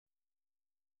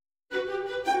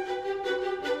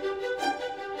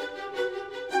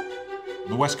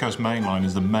The West Coast Main Line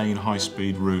is the main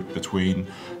high-speed route between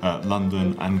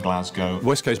London and Glasgow. The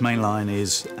West Coast Main Line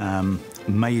is a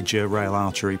major rail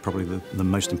artery, probably the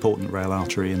most important rail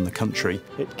artery in the country.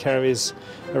 It carries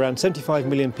around 75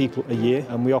 million people a year,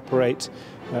 and we operate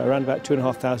around about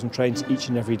 2,500 trains each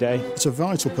and every day. It's a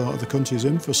vital part of the country's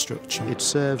infrastructure. It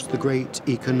serves the great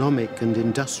economic and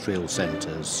industrial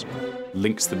centres.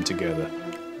 Links them together.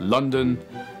 London,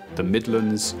 the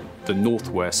Midlands, the North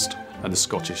West and the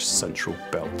Scottish Central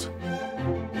Belt.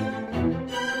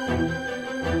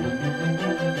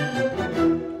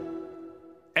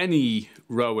 Any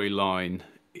railway line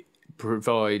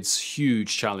provides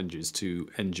huge challenges to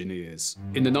engineers.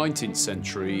 In the 19th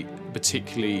century,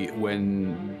 particularly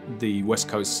when the West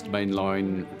Coast Main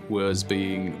Line was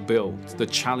being built, the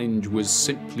challenge was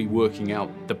simply working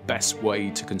out the best way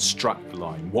to construct the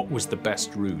line. What was the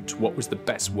best route? What was the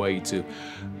best way to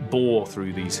bore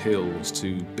through these hills,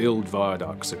 to build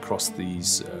viaducts across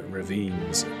these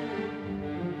ravines?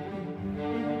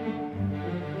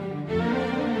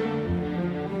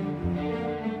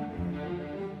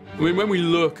 I mean, when we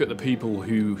look at the people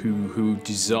who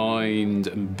designed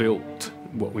and built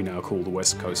what we now call the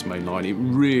West Coast Main Line, it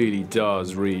really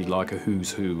does read like a who's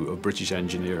who of British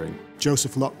engineering.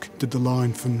 Joseph Locke did the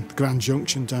line from Grand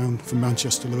Junction down from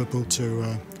Manchester, Liverpool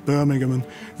to Birmingham, and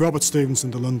Robert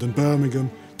Stephenson to London,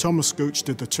 Birmingham. Thomas Gooch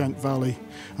did the Trent Valley,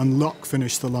 and Locke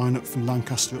finished the line up from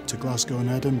Lancaster up to Glasgow and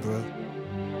Edinburgh.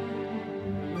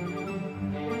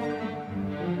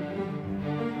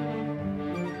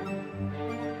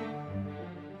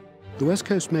 The West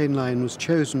Coast Main Line was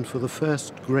chosen for the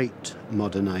first great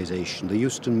modernisation, the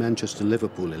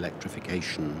Euston-Manchester-Liverpool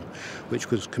electrification, which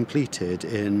was completed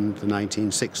in the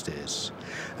 1960s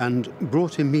and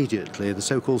brought immediately the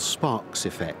so-called sparks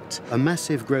effect, a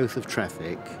massive growth of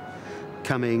traffic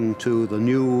coming to the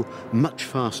new, much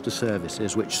faster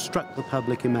services which struck the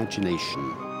public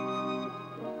imagination.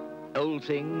 Old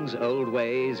things, old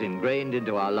ways ingrained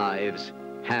into our lives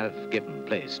have given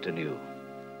place to new.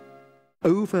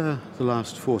 Over the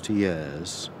last 40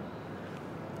 years,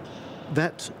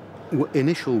 that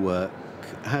initial work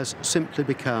has simply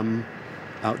become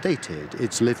outdated.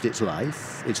 It's lived its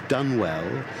life, it's done well,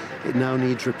 it now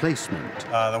needs replacement.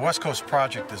 The West Coast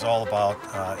project is all about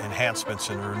enhancements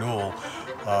and renewal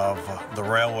of the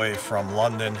railway from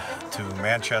London to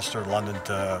Manchester, London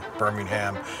to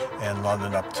Birmingham, and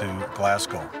London up to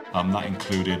Glasgow. That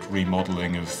included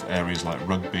remodelling of areas like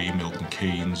Rugby, Milton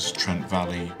Keynes, Trent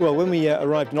Valley. Well, when we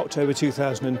arrived in October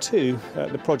 2002,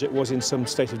 the project was in some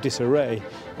state of disarray.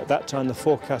 At that time, the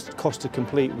forecast cost to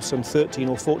complete was some 13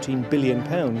 or 14 billion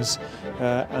pounds,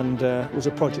 and was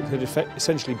a project that had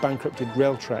essentially bankrupted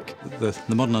Railtrack. The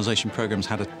modernisation programme's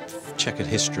had a checkered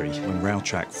history. When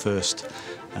Railtrack first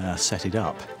set it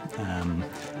up,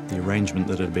 the arrangement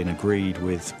that had been agreed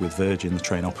with Virgin, the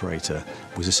train operator,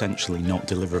 was essentially not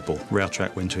deliverable.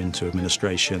 Railtrack went into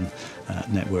administration,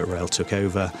 Network Rail took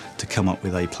over to come up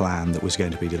with a plan that was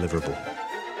going to be deliverable.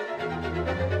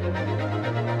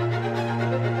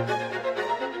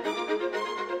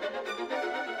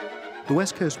 The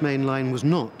West Coast Main Line was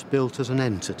not built as an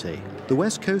entity. The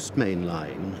West Coast Main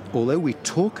Line, although we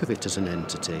talk of it as an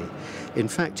entity, in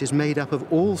fact is made up of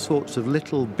all sorts of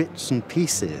little bits and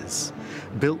pieces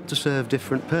built to serve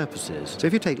different purposes. So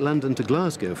if you take London to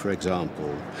Glasgow, for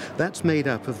example, that's made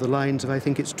up of the lines of, I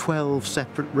think it's 12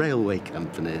 separate railway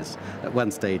companies at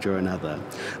one stage or another.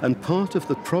 And part of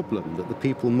the problem that the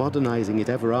people modernising it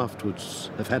ever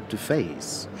afterwards have had to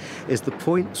face is the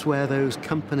points where those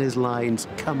companies' lines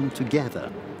come together.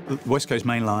 The West Coast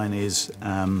Main Line is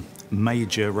a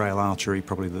major rail artery,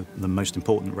 probably the most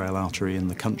important rail artery in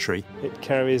the country. It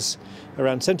carries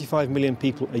around 75 million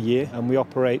people a year, and we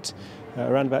operate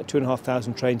around about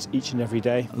 2,500 trains each and every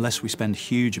day. Unless we spend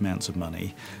huge amounts of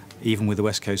money, even with the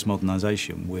West Coast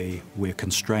modernisation, we're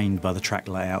constrained by the track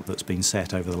layout that's been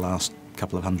set over the last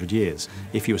couple of hundred years.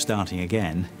 If you were starting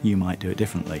again, you might do it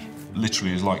differently.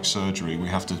 Literally, It's like surgery. We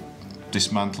have to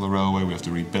dismantle a railway, we have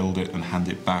to rebuild it and hand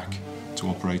it back to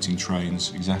operating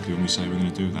trains exactly when we say we're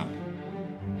going to do that.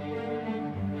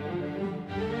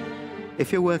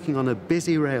 If you're working on a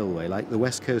busy railway like the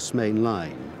West Coast Main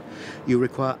Line, you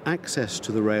require access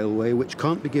to the railway which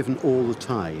can't be given all the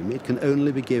time. It can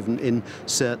only be given in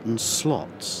certain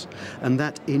slots, and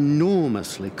that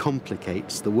enormously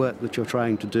complicates the work that you're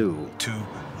trying to do.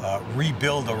 To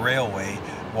rebuild a railway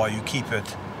while you keep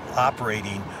it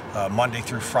operating Monday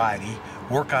through Friday,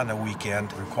 work on the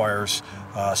weekend, requires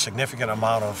a significant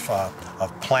amount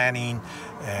of planning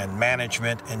and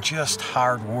management and just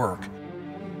hard work.